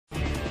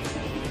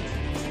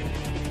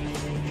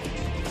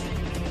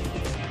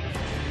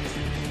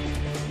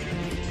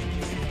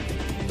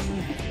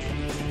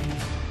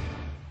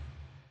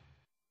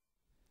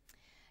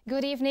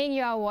Good evening.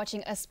 You are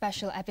watching a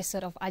special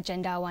episode of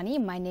Agenda Awani.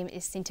 My name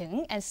is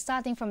Sintung, and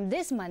starting from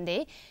this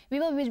Monday, we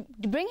will be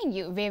bringing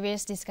you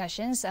various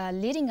discussions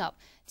leading up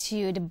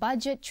to the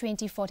Budget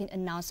 2014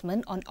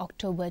 announcement on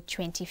October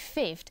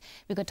 25th.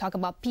 We're going to talk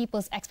about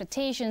people's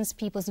expectations,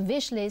 people's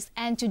wish list,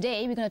 and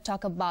today we're going to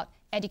talk about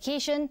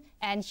education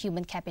and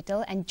human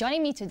capital. And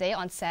joining me today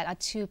on set are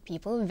two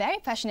people very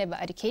passionate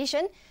about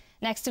education.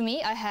 Next to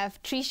me, I have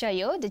Trisha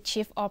Yo, the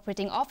Chief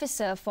Operating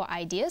Officer for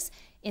Ideas,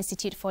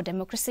 Institute for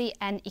Democracy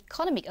and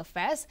Economic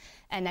Affairs.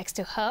 And next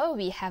to her,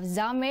 we have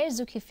Zamir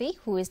Zulkifli,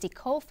 who is the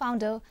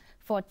co-founder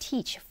for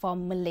Teach for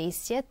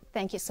Malaysia.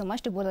 Thank you so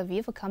much to both of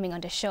you for coming on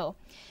the show.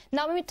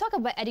 Now, when we talk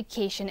about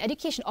education,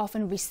 education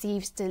often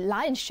receives the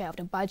lion's share of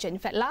the budget. In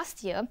fact,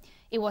 last year,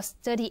 it was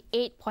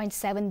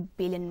 38.7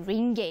 billion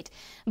ringgit.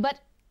 But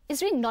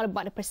it's really not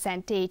about the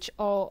percentage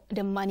or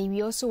the money.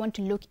 We also want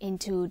to look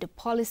into the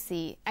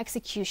policy,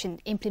 execution,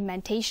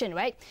 implementation,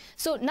 right?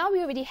 So now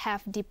we already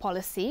have the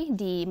policy,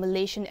 the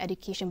Malaysian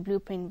Education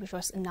Blueprint, which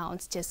was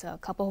announced just a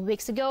couple of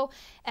weeks ago,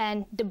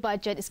 and the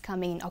budget is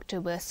coming in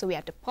October. So we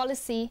have the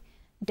policy,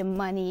 the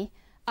money.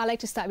 I'd like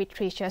to start with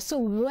Trisha. So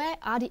where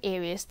are the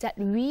areas that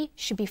we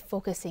should be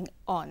focusing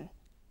on?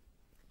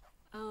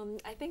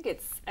 I think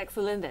it's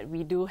excellent that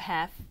we do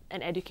have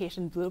an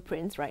education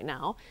blueprint right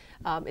now.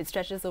 It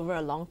stretches over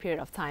a long period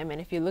of time, and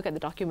if you look at the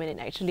document,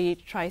 it actually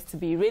tries to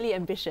be really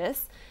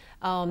ambitious.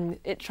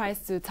 It tries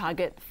to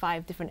target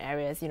 5 different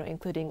areas,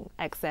 including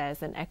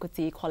access and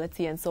equity,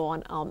 equality, and so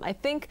on. I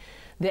think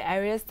the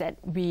areas that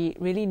we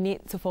really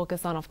need to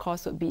focus on, of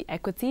course, would be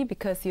equity,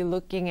 because you're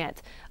looking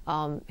at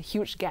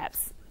huge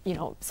gaps.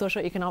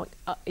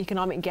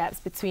 Socio-economic gaps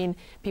between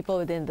people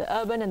within the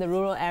urban and the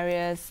rural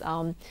areas.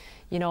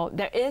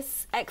 There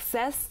is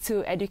access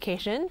to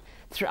education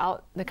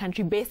throughout the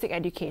country, basic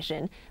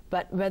education,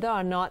 but whether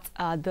or not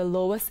the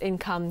lowest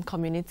income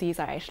communities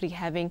are actually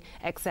having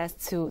access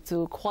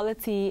to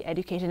quality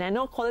education. I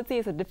know quality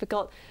is a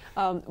difficult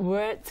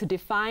word to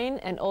define,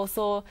 and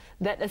also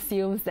that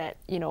assumes that,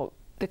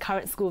 the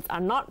current schools are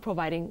not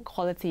providing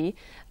quality,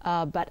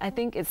 but I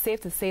think it's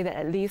safe to say that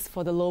at least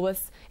for the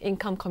lowest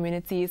income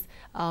communities,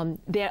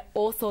 they're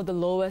also the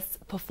lowest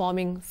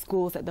performing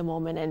schools at the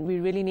moment, and we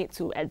really need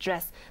to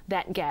address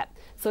that gap.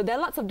 So there are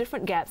lots of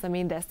different gaps. I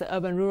mean, there's the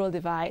urban-rural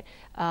divide,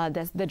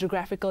 there's the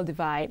geographical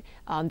divide,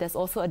 there's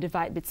also a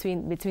divide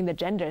between the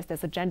genders.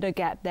 There's a gender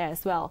gap there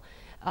as well.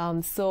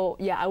 So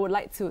yeah, I would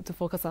like to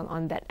focus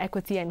on that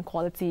equity and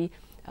quality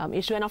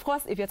issue. And of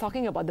course, if you're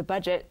talking about the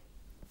budget,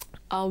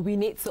 we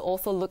need to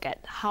also look at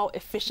how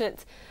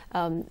efficient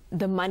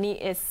the money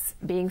is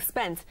being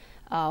spent.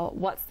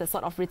 What's the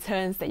sort of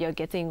returns that you're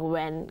getting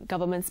when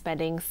government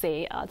spending,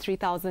 say,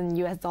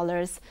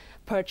 $3,000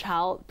 per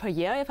child per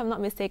year, if I'm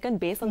not mistaken,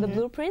 based on the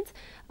blueprint?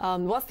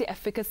 What's the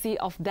efficacy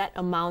of that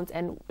amount,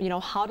 and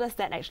how does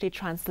that actually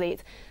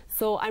translate?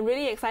 So I'm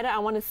really excited. I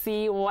want to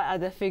see what are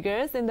the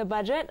figures in the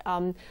budget.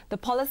 The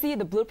policy,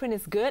 the blueprint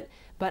is good,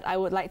 but I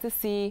would like to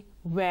see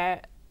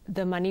where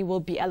the money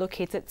will be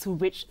allocated to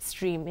which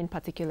stream in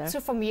particular.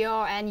 So from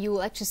your end, you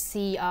will actually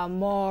see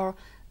more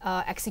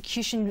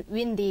execution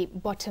in the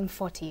bottom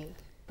 40%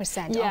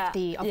 of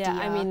the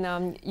I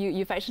mean,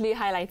 you've actually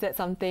highlighted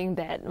something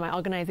that my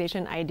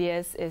organization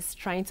Ideas is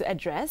trying to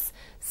address.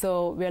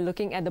 So we're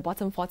looking at the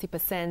bottom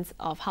 40%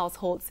 of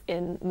households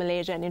in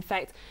Malaysia, and in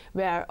fact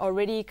we're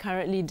already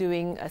currently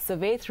doing a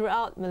survey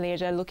throughout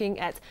Malaysia, looking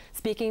at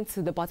speaking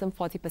to the bottom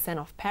 40%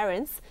 of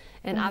parents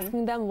and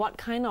asking them what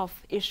kind of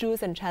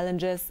issues and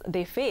challenges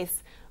they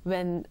face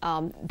when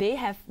they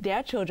have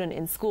their children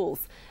in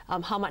schools.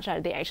 How much are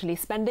they actually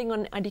spending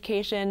on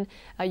education?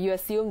 You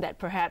assume that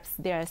perhaps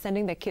they are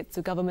sending their kids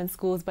to government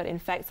schools, but in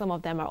fact some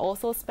of them are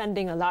also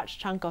spending a large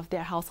chunk of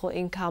their household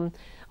income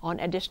on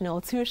additional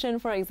tuition,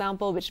 for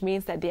example, which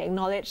means that they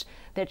acknowledge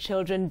that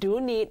children do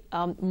need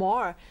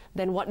more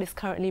than what is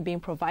currently being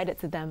provided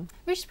to them.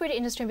 Which is pretty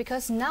interesting,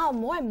 because now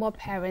more and more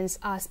parents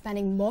are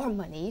spending more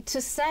money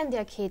to send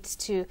their kids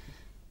to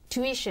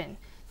tuition,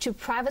 to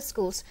private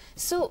schools.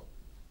 So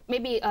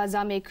maybe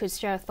Zamir could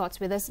share thoughts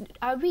with us.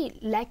 Are we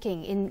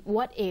lacking in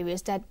what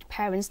areas that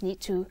parents need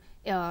to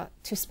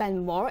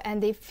spend more,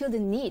 and they feel the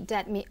need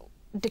that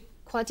the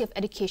quality of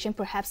education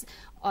perhaps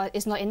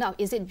is not enough?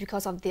 Is it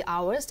because of the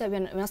hours that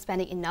we're not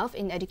spending enough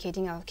in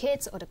educating our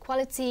kids, or the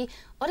quality,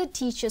 or the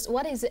teachers?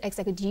 What is it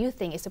exactly do you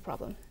think is the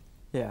problem?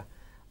 Yeah,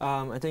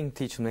 I think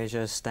Teach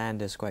Malaysia's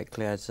stand is quite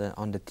clear. It's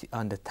on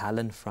the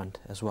talent front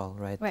as well,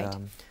 right?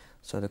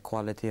 So the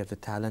quality of the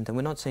talent, and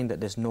we're not saying that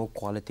there's no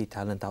quality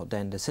talent out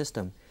there in the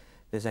system.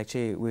 We've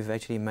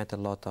actually met a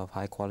lot of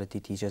high quality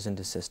teachers in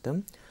the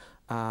system,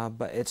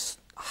 but it's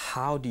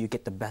how do you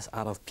get the best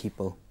out of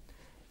people?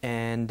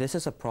 And this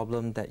is a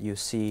problem that you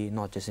see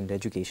not just in the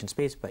education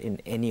space, but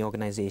in any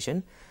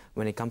organization.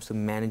 When it comes to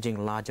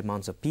managing large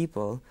amounts of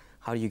people,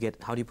 how do you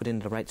put in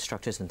the right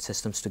structures and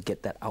systems to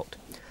get that out?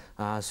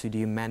 So do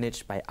you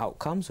manage by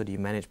outcomes, or do you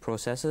manage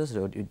processes,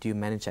 or do you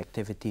manage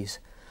activities?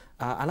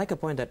 I like a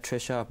point that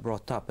Trisha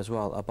brought up as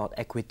well about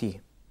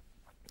equity.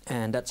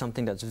 And that's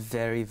something that's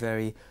very,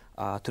 very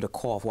to the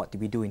core of what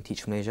we do in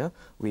Teach Malaysia.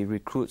 We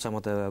recruit some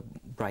of the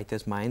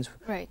brightest minds,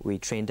 we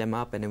train them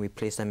up, and then we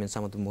place them in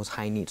some of the most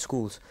high-need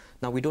schools.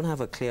 Now, we don't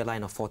have a clear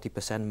line of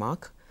 40%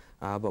 mark,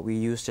 but we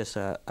use just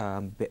a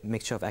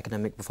mixture of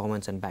academic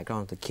performance and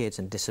background of the kids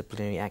and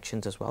disciplinary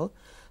actions as well.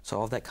 So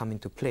all of that come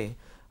into play.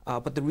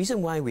 But the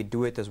reason why we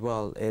do it as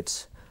well,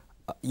 it's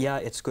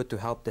good to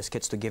help these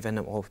kids to give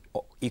them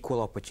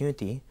equal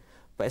opportunity.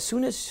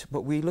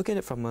 But we look at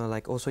it from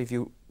like also if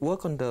you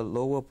work on the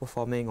lower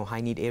performing or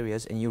high need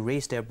areas and you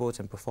raise their boats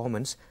and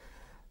performance,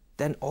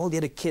 then all the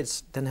other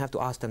kids then have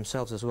to ask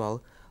themselves as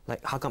well,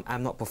 like, how come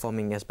I'm not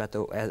performing as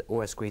better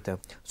or as greater?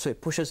 So it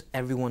pushes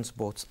everyone's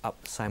boats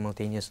up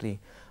simultaneously.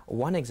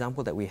 One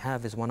example that we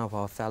have is one of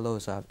our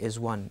fellows,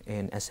 Izwan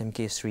in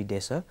SMK Sri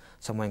Desa,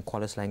 somewhere in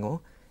Kuala Selangor.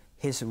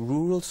 His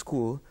rural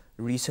school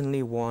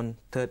recently won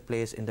 3rd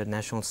place in the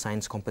national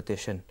science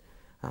competition.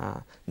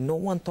 No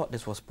one thought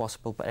this was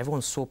possible, but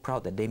everyone's so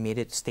proud that they made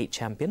it state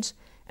champions,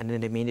 and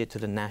then they made it to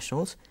the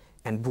nationals,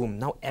 and boom,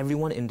 now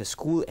everyone in the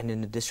school and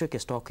in the district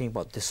is talking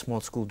about this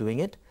small school doing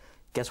it.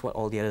 Guess what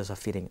all the others are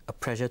feeling? A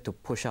pressure to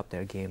push up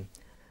their game.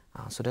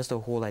 So that's the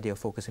whole idea of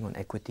focusing on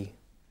equity.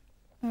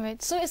 All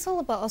right, so it's all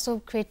about also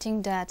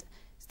creating that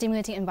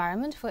stimulating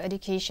environment for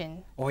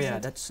education. Oh yeah,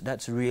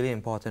 that's really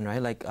important,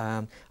 right? Like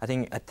I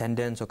think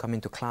attendance or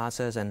coming to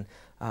classes, and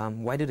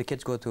why do the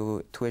kids go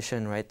to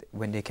tuition, right,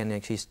 when they can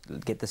actually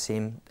get the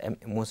same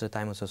most of the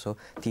time also? So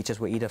teachers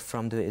were either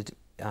from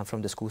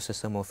the school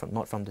system or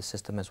not from the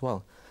system as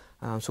well.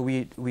 So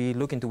we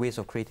look into ways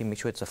of make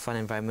sure it's a fun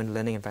environment,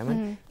 learning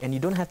environment, and you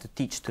don't have to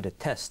teach to the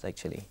test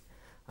actually.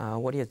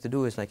 What you have to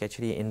do is like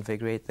actually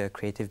invigorate the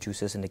creative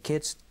juices in the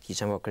kids, teach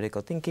them about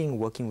critical thinking,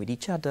 working with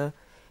each other,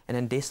 and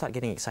then they start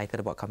getting excited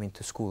about coming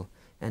to school.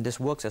 And this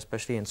works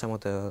especially in some of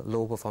the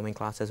low-performing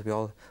classes.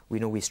 We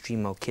know we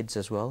stream our kids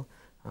as well.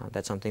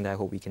 That's something that I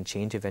hope we can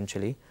change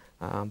eventually.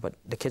 But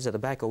the kids at the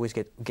back always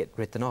get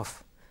written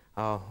off.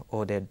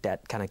 Or they're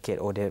that kind of kid,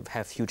 or they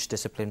have huge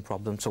discipline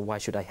problems, so why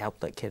should I help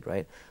that kid,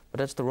 right? But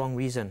that's the wrong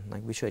reason.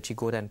 Like, we should actually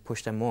go there and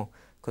push them more,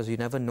 because you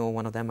never know,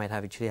 one of them might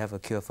actually have a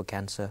cure for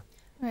cancer.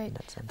 Right.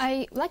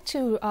 I like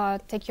to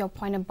take your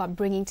point about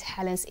bringing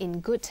talents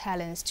in, good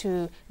talents,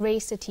 to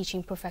raise the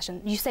teaching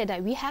profession. You said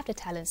that we have the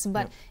talents,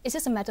 but it's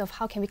just a matter of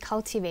how can we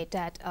cultivate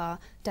that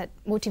that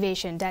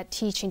motivation, that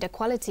teaching, the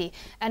quality.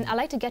 And I'd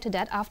like to get to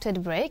that after the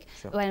break.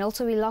 Sure. And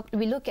also we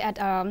look at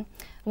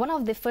one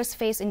of the first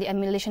phase in the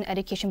Malaysian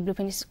education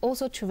blueprint is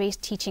also to raise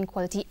teaching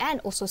quality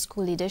and also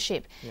school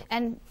leadership. Yep.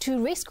 And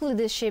to raise school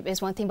leadership is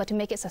one thing, but to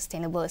make it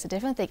sustainable is a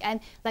different thing. And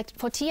like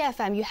for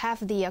TFM, you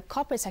have the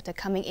corporate sector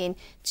coming in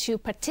to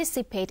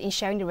participate in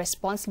sharing the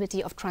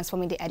responsibility of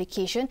transforming the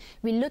education.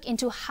 We look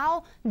into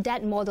how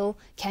that model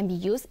can be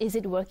used. Is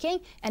it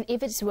working? And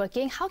if it's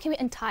working, how can we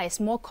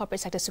entice more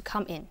corporate sectors to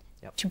come in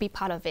to be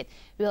part of it?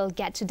 We'll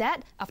get to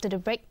that after the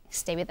break.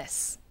 Stay with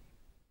us.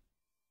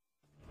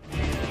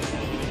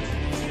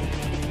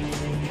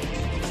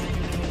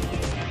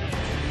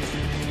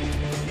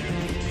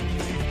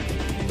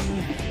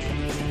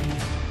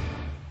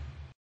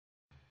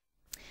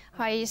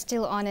 Hi,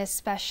 still on a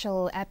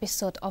special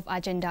episode of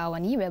Agenda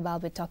Awani, where we'll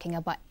be talking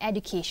about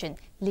education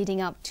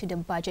leading up to the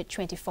budget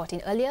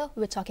 2014. Earlier,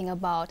 we were talking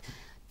about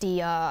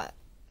the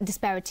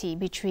disparity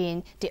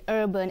between the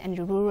urban and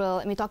the rural,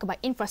 and we talk about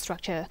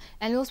infrastructure,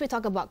 and also we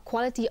talk about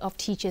quality of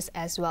teachers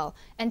as well.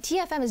 And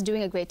TFM is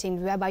doing a great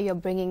thing whereby you're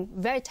bringing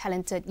very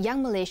talented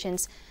young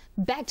Malaysians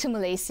back to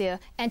Malaysia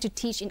and to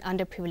teach in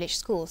underprivileged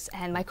schools.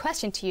 And my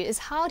question to you is,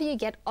 how do you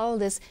get all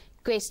these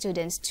great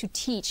students to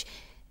teach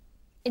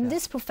in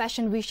this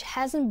profession which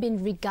hasn't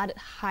been regarded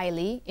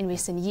highly in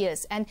recent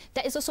years? And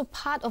that is also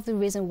part of the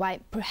reason why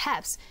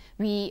perhaps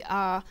we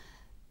are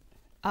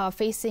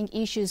facing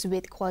issues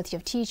with quality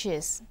of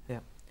teachers. Yeah.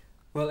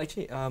 Well,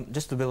 actually,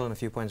 just to build on a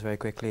few points very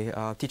quickly,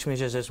 Teach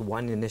Malaysia is just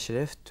one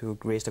initiative to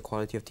raise the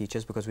quality of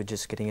teachers, because we're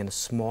just getting in a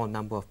small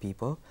number of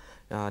people.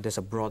 There's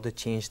a broader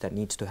change that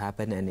needs to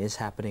happen and is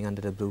happening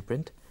under the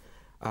blueprint.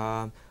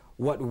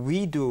 What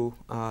we do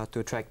to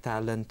attract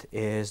talent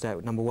is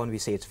that, number one, we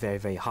say it's very,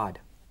 very hard.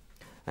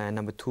 And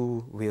number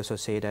two, we also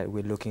say that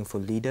we're looking for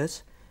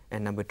leaders.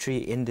 And number three,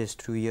 in these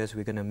 2 years,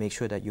 we're going to make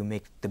sure that you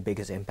make the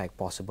biggest impact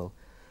possible.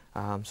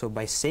 So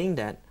by saying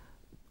that,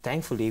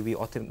 thankfully, we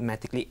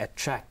automatically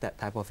attract that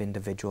type of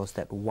individuals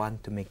that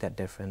want to make that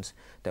difference,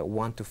 that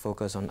want to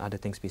focus on other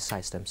things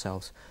besides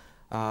themselves.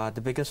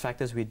 The biggest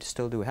factors we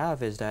still do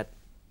have is that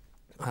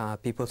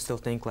people still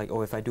think like,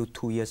 oh, if I do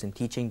 2 years in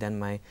teaching, then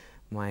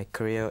my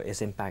career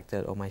is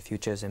impacted or my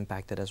future is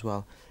impacted as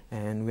well.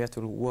 And we have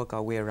to work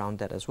our way around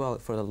that as well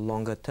for the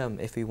longer term.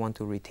 If we want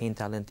to retain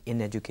talent in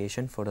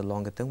education for the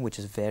longer term, which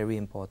is very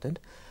important,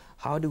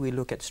 how do we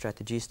look at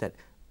strategies that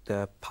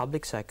the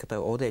public sector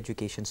or the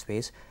education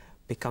space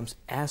becomes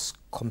as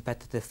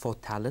competitive for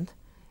talent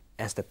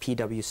as the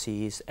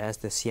PWCs, as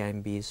the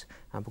CIMBs,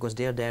 because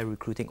they're there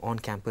recruiting on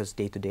campus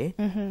day to day.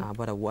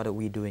 But what are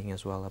we doing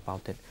as well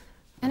about it?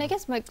 And I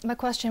guess my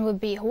question would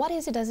be, what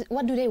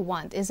do they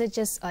want? Is it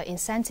just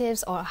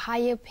incentives or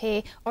higher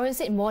pay, or is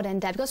it more than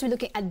that? Because we're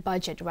looking at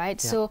budget,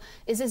 right? Yeah. So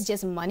is this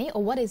just money,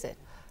 or what is it?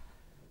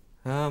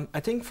 I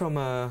think from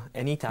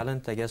any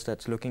talent, I guess,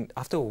 that's looking,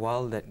 after a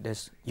while,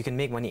 that you can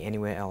make money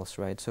anywhere else,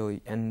 right? So,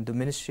 and the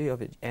Ministry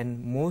of it,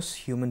 and most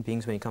human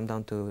beings, when you come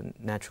down to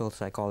natural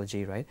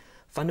psychology, right,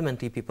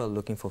 fundamentally people are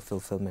looking for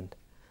fulfillment.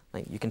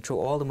 Like, you can throw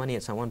all the money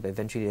at someone, but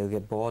eventually they'll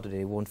get bored or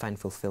they won't find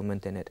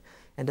fulfillment in it.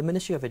 And the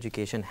Ministry of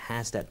Education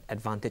has that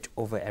advantage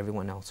over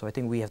everyone else. So I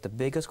think we have the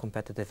biggest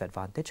competitive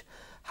advantage.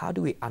 How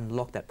do we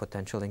unlock that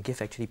potential and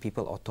give actually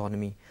people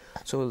autonomy?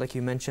 So like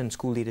you mentioned,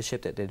 school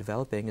leadership that they're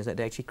developing is that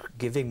they're actually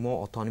giving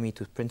more autonomy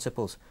to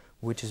principals,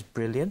 which is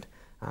brilliant,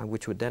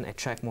 which would then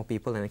attract more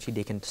people and actually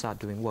they can start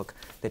doing work.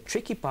 The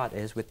tricky part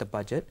is with the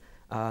budget,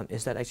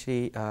 is that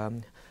actually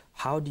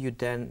how do you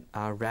then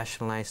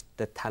rationalize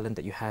the talent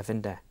that you have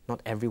in there?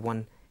 Not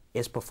everyone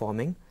is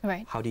performing.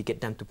 Right. How do you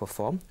get them to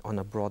perform on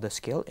a broader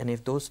scale? And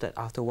if those that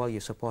after a while you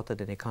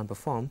supported and they can't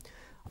perform,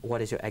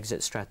 what is your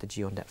exit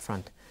strategy on that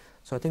front?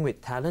 So I think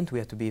with talent, we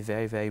have to be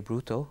very, very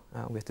brutal.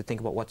 We have to think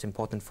about what's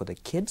important for the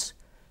kids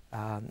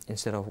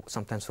instead of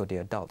sometimes for the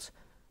adults.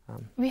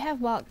 We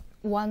have about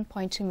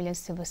 1.2 million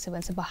civil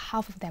servants, about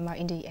half of them are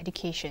in the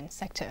education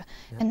sector.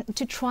 Yeah. And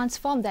to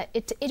transform that,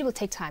 it will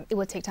take time. It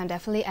will take time,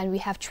 definitely, and we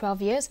have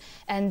 12 years.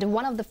 And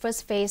one of the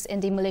first phase in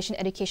the Malaysian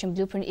education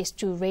blueprint is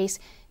to raise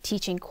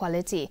teaching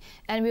quality.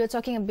 And we were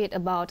talking a bit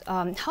about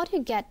how do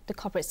you get the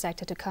corporate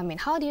sector to come in?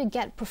 How do you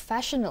get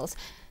professionals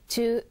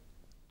to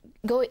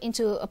go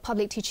into a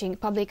public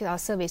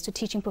service to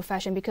teaching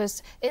profession,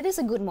 because it is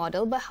a good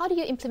model, but how do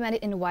you implement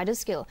it in a wider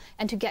scale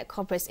and to get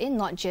corporates in,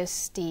 not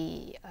just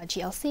the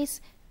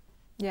GLCs?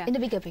 Yeah. In the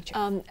bigger picture.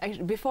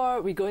 Actually,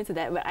 before we go into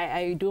that,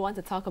 I do want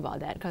to talk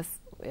about that because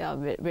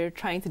we're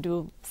trying to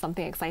do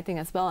something exciting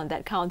as well on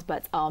that count.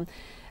 But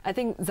I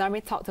think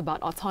Zarmi talked about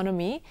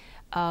autonomy.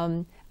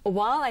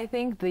 While I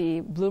think the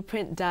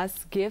blueprint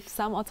does give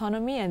some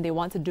autonomy, and they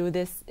want to do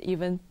this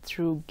even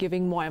through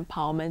giving more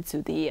empowerment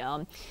to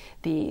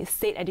the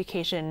state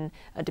education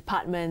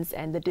departments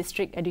and the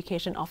district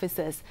education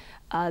officers,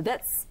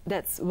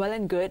 that's well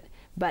and good.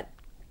 But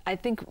I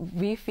think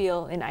we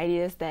feel in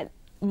ideas that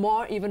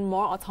even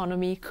more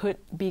autonomy could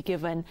be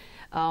given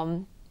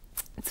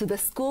to the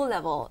school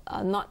level,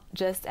 not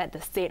just at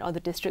the state or the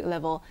district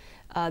level.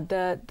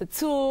 The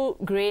two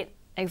great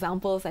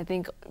examples, I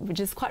think, which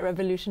is quite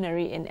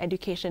revolutionary in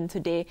education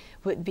today,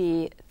 would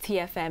be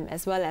TFM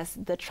as well as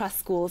the trust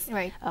schools,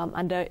 right,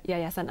 under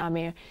Yayasan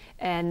Amir.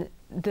 And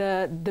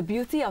the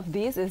beauty of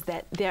these is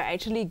that they are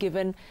actually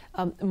given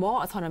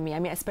more autonomy. I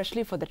mean,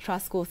 especially for the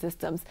trust school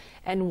systems.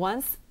 And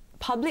once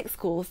public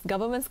schools,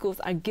 government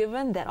schools are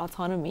given that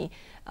autonomy,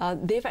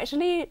 they've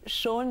actually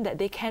shown that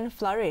they can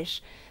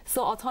flourish.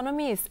 So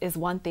autonomy is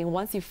one thing,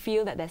 once you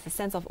feel that there's a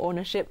sense of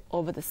ownership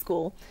over the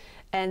school.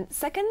 And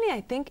secondly,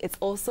 I think it's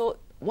also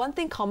one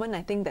thing common,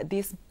 I think, that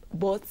these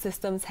both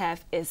systems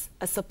have is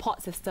a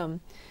support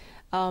system.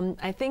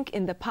 I think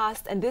in the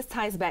past, and this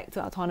ties back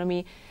to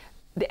autonomy,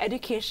 the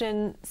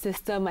education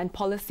system and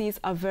policies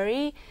are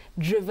very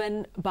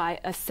driven by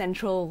a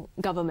central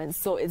government.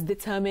 So it's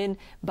determined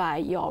by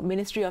your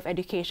Ministry of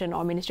Education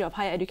or Ministry of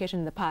Higher Education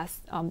in the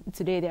past.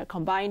 Today they are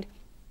combined.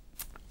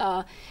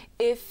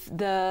 If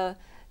the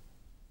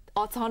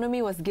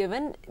autonomy was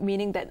given,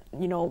 meaning that,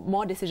 you know,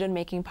 more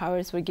decision-making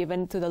powers were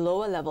given to the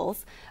lower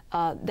levels,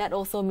 that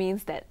also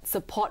means that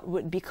support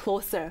would be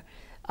closer.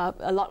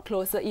 A lot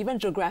closer, even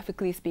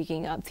geographically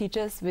speaking.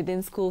 Teachers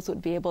within schools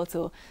would be able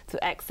to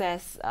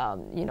access,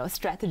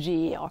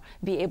 strategy, or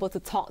be able to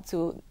talk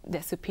to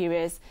their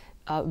superiors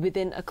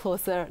within a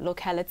closer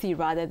locality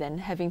rather than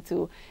having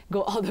to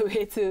go all the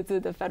way to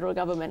the federal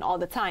government all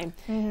the time.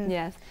 Mm-hmm.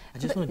 Yes. I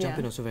just want to jump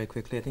in also very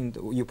quickly. I think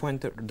you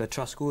pointed the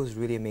trust school is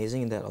really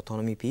amazing in that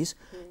autonomy piece,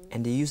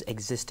 and they use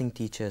existing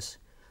teachers.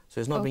 So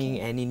it's not bringing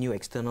any new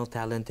external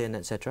talent in,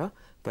 etc.,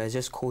 but it's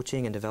just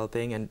coaching and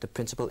developing and the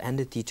principal and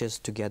the teachers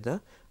together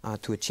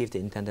to achieve the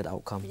intended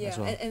outcome as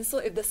well. And so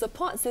if the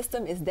support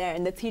system is there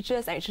and the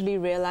teachers actually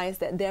realize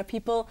that there are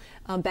people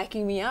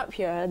backing me up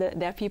here,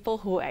 there are people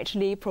who are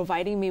actually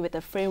providing me with a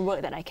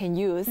framework that I can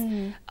use,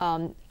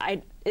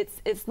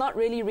 it's not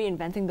really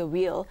reinventing the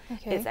wheel.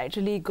 It's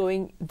actually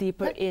going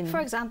deeper in.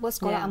 For example,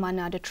 Sekolah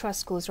Amanah, the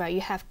trust schools, right?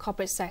 You have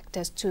corporate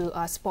sectors to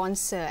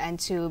sponsor and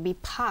to be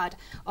part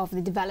of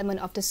the development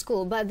of the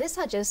school. But these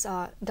are just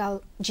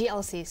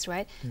GLCs,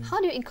 right?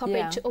 How do you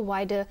incorporate to a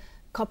wider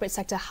corporate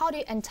sector? How do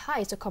you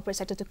entice the corporate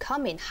sector to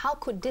come in? How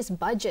could this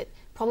budget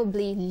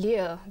probably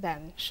lure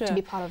them to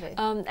be part of it?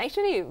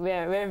 Actually,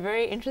 we're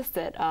very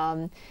interested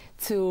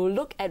to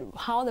look at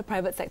how the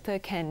private sector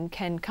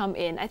can come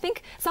in. I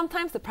think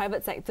sometimes the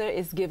private sector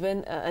is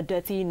given a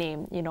dirty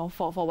name, you know,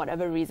 for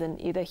whatever reason,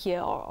 either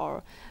here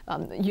or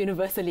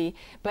universally.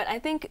 But I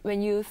think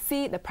when you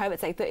see the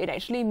private sector, it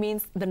actually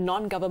means the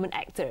non-government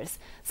actors.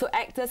 So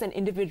actors and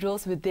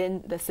individuals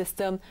within the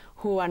system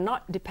who are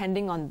not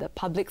depending on the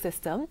public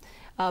system,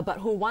 but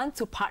who want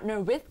to partner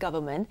with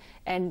government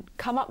and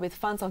come up with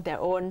funds of their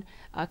own,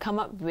 come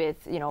up with,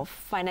 you know,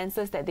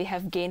 finances that they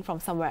have gained from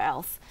somewhere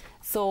else.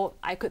 So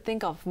I could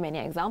think of many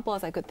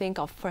examples. I could think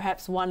of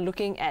perhaps one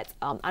looking at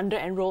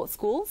under-enrolled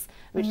schools,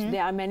 which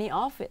there are many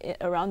of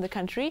around the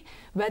country,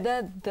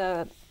 whether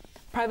the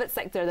private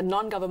sector, the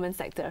non-government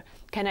sector,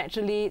 can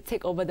actually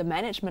take over the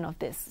management of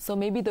this. So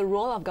maybe the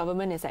role of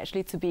government is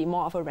actually to be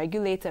more of a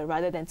regulator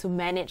rather than to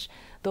manage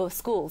those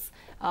schools.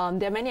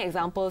 There are many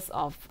examples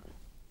of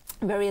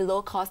very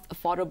low-cost,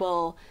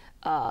 affordable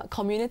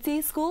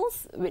community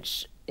schools,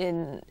 which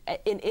in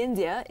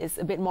India is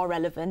a bit more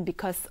relevant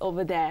because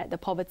over there the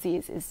poverty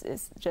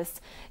is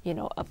just, you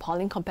know,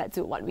 appalling compared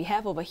to what we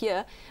have over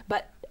here.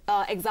 But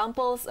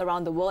examples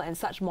around the world and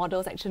such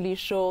models actually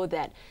show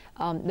that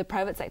the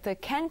private sector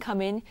can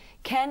come in,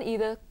 can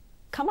either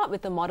come up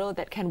with a model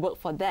that can work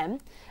for them,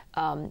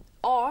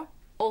 or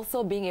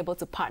also being able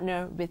to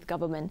partner with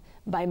government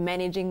by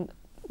managing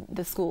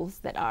the schools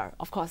that are,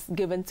 of course,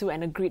 given to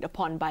and agreed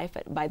upon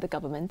by the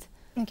government.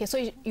 Okay,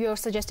 so you're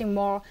suggesting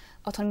more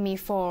autonomy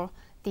for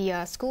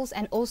the schools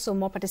and also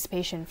more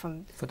participation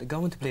from... For the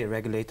government to play a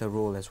regulator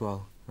role as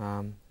well,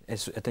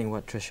 is I think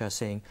what Trisha is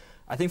saying.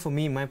 I think for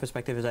me, my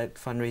perspective is that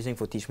fundraising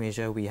for Teach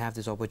Malaysia, we have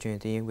this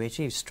opportunity. We're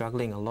actually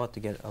struggling a lot to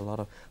get a lot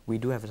of... We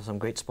do have some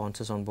great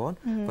sponsors on board,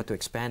 but to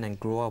expand and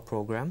grow our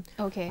program,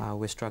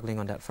 we're struggling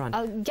on that front.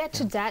 I'll get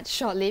to that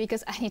shortly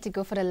because I need to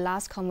go for the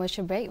last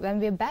commercial break. When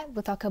we're back,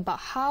 we'll talk about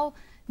how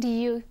do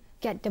you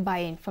get the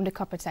buy-in from the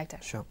corporate sector.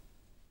 Sure.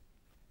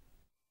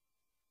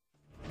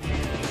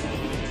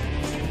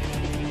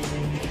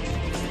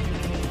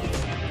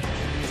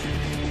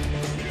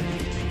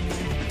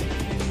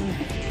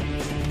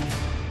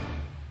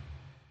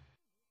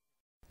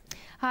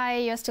 Hi,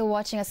 you're still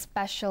watching a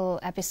special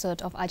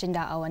episode of Agenda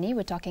Awani.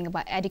 We're talking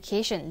about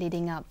education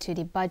leading up to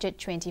the Budget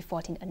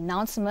 2014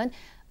 announcement.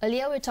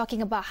 Earlier, we were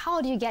talking about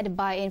how do you get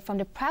buy-in from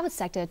the private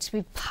sector to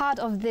be part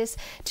of this,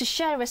 to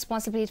share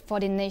responsibility for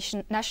the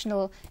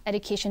national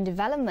education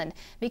development.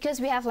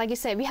 Because we have, like you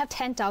said, we have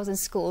 10,000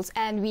 schools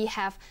and we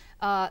have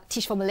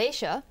Teach for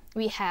Malaysia,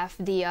 we have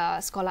the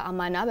Sekolah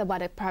Amanah, whereby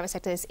the private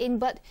sector is in.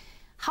 But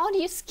how do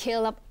you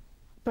scale up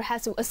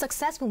perhaps a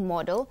successful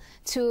model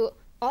to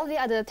all the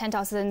other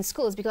 10,000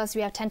 schools? Because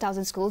we have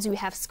 10,000 schools, we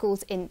have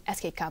schools in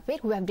SK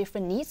Kapit who have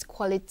different needs,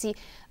 quality.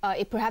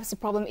 Perhaps the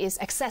problem is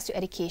access to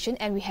education,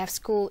 and we have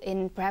school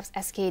in perhaps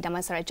SK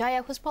Damansara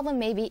Jaya whose problem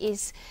maybe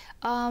is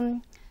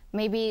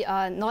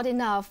not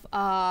enough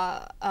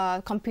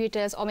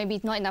computers or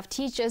maybe not enough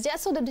teachers. Yeah,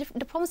 so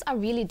the problems are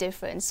really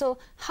different. So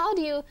how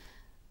do you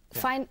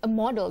find a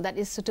model that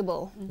is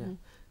suitable?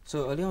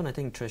 So earlier on, I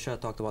think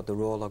Trisha talked about the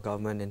role of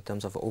government in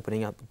terms of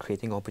opening up,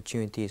 creating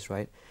opportunities,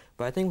 right?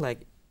 But I think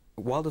like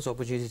while those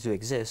opportunities do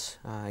exist,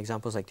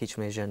 examples like Teach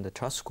Malaysia and the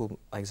Trust School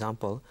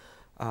example,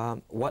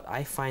 what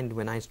I find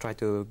when I try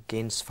to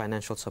gain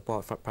financial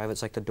support from private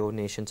sector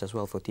donations as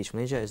well for Teach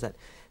Malaysia is that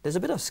there's a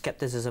bit of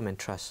skepticism and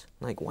trust.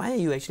 Like, why are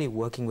you actually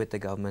working with the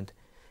government?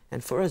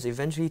 And for us,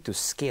 eventually to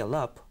scale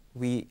up,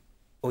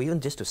 or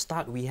even just to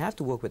start, we have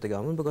to work with the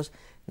government because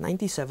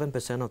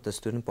 97% of the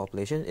student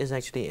population is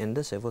actually in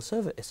the civil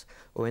service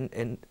or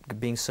in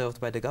being served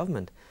by the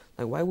government.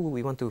 Like, why would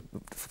we want to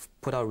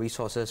put our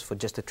resources for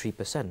just the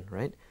 3%,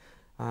 right?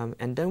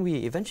 And then we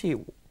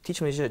eventually,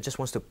 Teach Malaysia just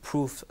wants to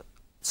prove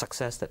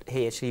success that,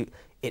 hey, actually,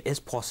 it is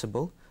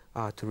possible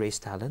to raise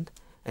talent,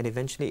 and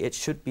eventually it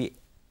should be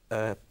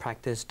a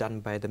practice done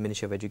by the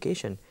Ministry of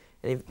Education.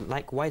 And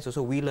likewise,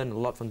 also, we learn a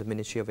lot from the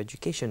Ministry of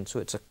Education, so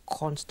it's a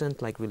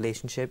constant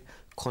relationship,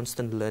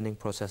 constant learning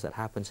process that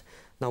happens.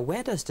 Now,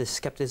 where does this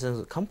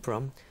skepticism come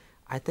from?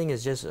 I think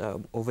it's just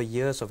over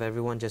years of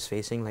everyone just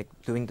facing,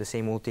 doing the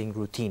same old thing,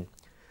 routine.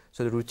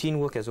 So the routine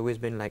work has always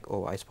been like,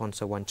 oh, I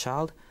sponsor one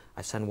child,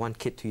 I send one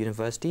kid to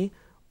university,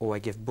 or I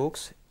give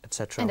books,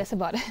 etc. And that's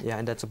about it. Yeah,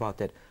 and that's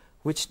about it.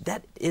 Which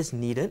that is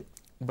needed,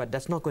 but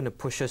that's not going to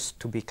push us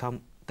to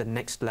become the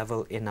next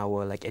level in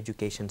our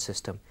education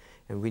system.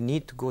 And we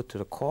need to go to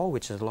the core,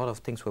 which is a lot of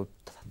things were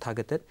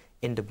targeted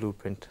in the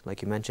blueprint.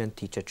 Like you mentioned,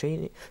 teacher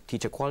training,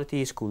 teacher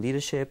quality, school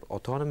leadership,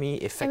 autonomy,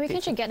 effective... And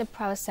we can get the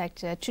private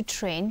sector to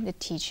train the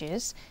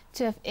teachers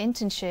to have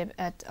internship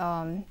at...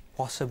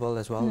 Possible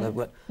as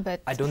well,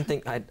 but I don't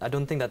think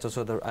that's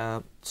also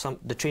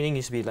the training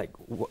needs to be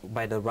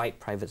by the right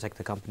private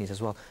sector companies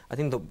as well. I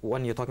think the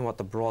one you're talking about,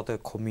 the broader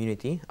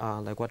community,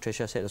 like what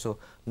Trisha said, also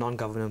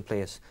non-government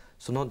players.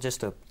 So not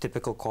just the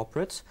typical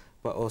corporates,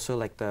 but also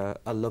the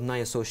alumni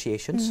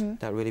associations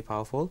that are really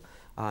powerful.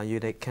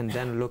 They can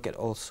then look at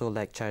also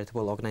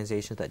charitable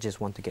organizations that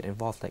just want to get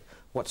involved. Like,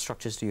 what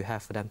structures do you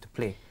have for them to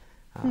play?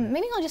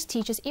 Maybe not just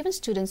teachers, even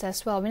students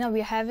as well.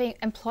 We're having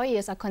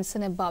employers are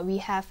concerned about we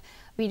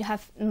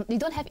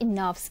don't have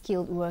enough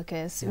skilled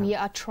workers. We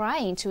are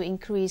trying to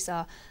increase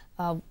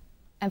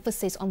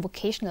emphasis on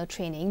vocational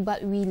training,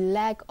 but we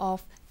lack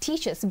of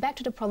teachers. Back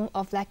to the problem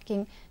of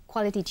lacking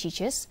quality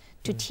teachers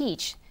to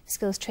teach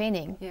skills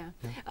training.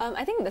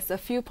 I think there's a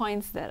few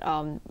points that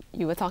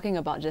you were talking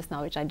about just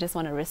now, which I just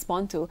want to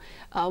respond to.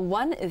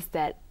 One is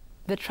that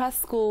the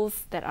trust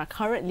schools that are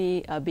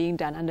currently being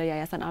done under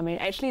Yayasan Amir,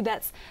 actually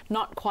that's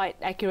not quite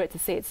accurate to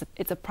say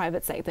it's a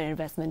private sector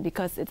investment,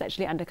 because it's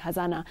actually under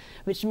Khazanah,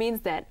 which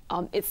means that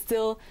it's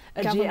still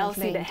a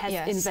GLC that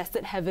has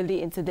invested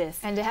heavily into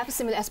this. And they have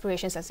similar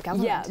aspirations as the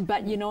government. Yeah,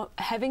 but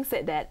having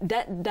said that,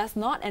 that does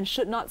not and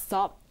should not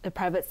stop the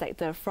private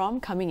sector from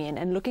coming in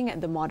and looking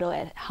at the model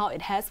and how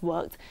it has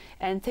worked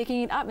and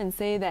taking it up and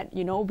say that,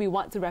 you know, we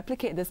want to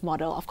replicate this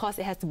model. Of course,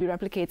 it has to be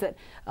replicated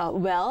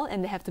well,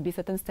 and there have to be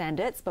certain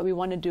standards, but we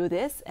want to do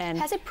this. And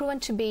has it proven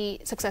to be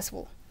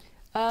successful,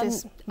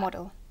 this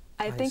model?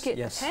 I think it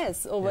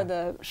has over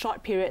the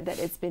short period that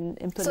it's been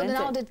implemented.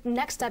 So now the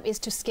next step is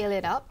to scale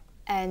it up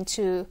and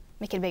to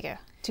make it bigger,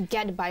 to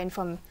get buy-in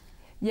from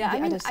I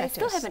mean, other I sectors.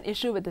 still have an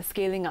issue with the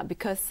scaling up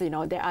because, you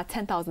know, there are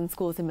 10,000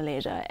 schools in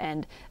Malaysia,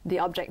 and the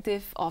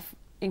objective of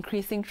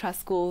increasing trust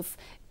schools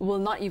will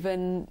not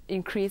even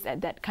increase at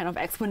that kind of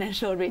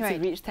exponential rate to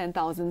reach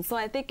 10,000. So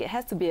I think it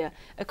has to be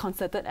a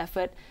concerted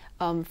effort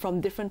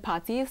from different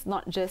parties,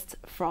 not just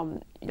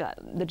from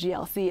the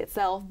GLC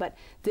itself, but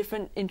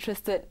different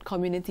interested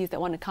communities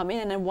that want to come in.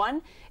 And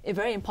then a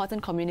very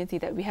important community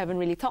that we haven't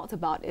really talked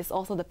about is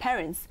also the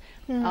parents,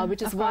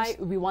 which is why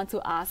we want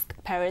to ask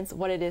parents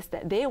what it is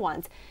that they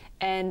want.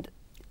 And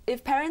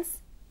if parents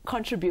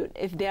contribute,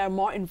 if they are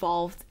more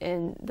involved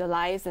in the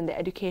lives and the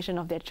education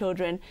of their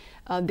children,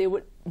 they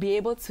would be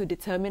able to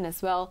determine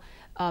as well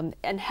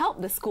and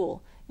help the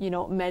school, you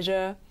know,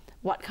 measure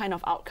what kind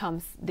of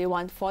outcomes they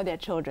want for their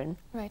children.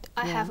 Right.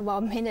 I have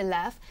about a minute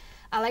left.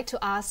 I'd like to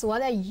ask,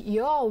 what are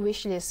your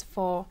wish lists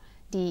for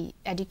the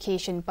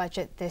education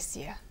budget this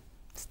year?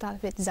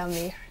 Start with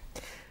Zamir.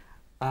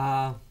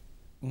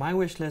 My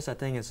wish list, I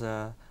think, is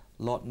a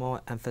lot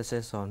more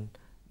emphasis on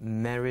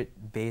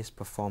merit-based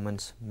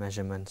performance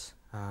measurements.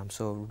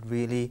 So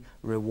really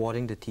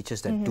rewarding the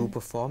teachers that do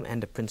perform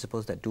and the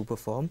principals that do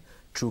perform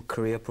through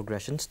career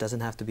progressions. Doesn't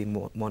have to be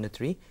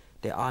monetary.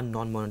 There are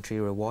non-monetary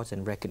rewards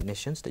and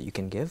recognitions that you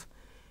can give.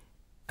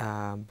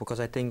 Because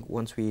I think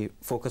once we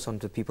focus on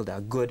the people that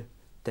are good,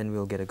 then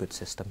we'll get a good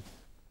system.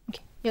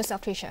 Okay.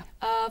 Yourself, Tricia.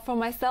 For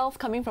myself,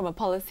 coming from a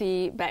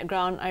policy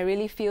background, I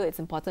really feel it's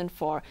important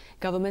for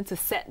government to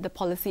set the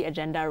policy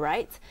agenda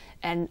right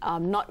and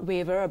not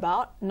waver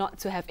about, not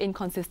to have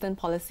inconsistent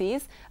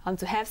policies,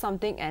 to have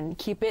something and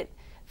keep it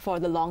for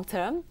the long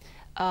term,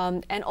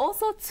 and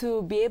also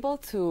to be able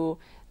to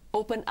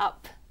open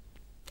up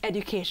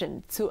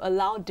education, to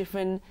allow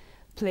different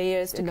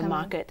players in the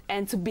market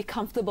and to be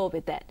comfortable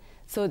with that,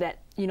 so that,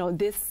 you know,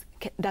 this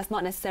does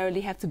not necessarily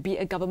have to be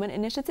a government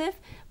initiative,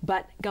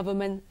 but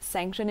government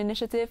sanctioned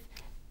initiative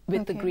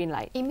with the green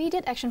light.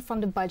 Immediate action from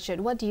the budget.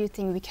 What do you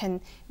think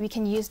we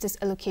can use this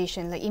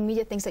allocation, like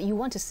immediate things that you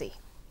want to see?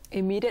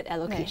 Immediate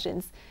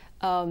allocations,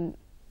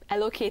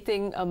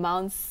 allocating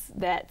amounts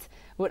that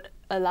would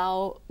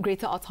allow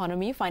greater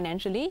autonomy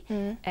financially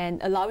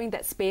and allowing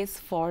that space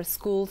for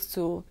schools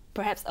to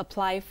perhaps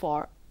apply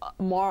for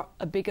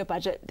a bigger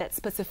budget that's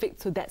specific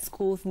to that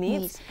school's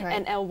needs.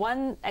 And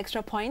one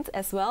extra point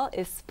as well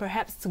is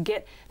perhaps to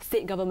get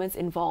state governments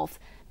involved,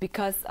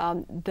 because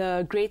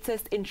the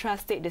greatest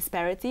intra-state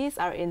disparities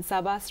are in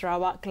Sabah,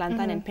 Sarawak,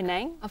 Kelantan and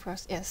Penang. Of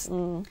course, yes.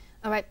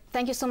 All right,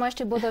 thank you so much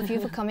to both of you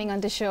for coming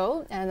on the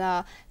show,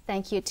 and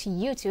thank you to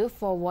you two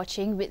for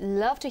watching. We'd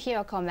love to hear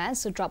your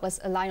comments, so drop us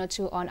a line or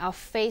two on our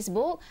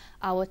Facebook,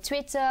 our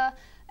Twitter,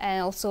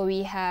 and also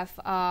we have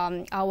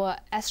our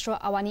Astro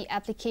Awani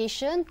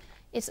application.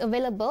 It's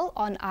available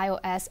on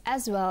iOS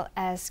as well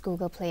as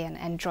Google Play and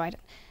Android.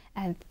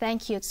 And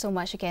thank you so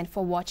much again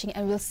for watching,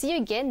 and we'll see you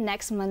again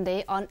next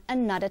Monday on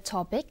another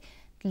topic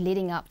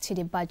leading up to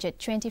the Budget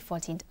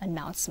 2014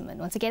 announcement.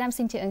 Once again, I'm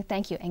Cynthia Ng.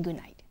 Thank you and good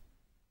night.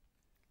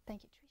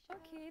 Thank you, Tricia.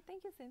 Okay,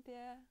 thank you,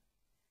 Cynthia.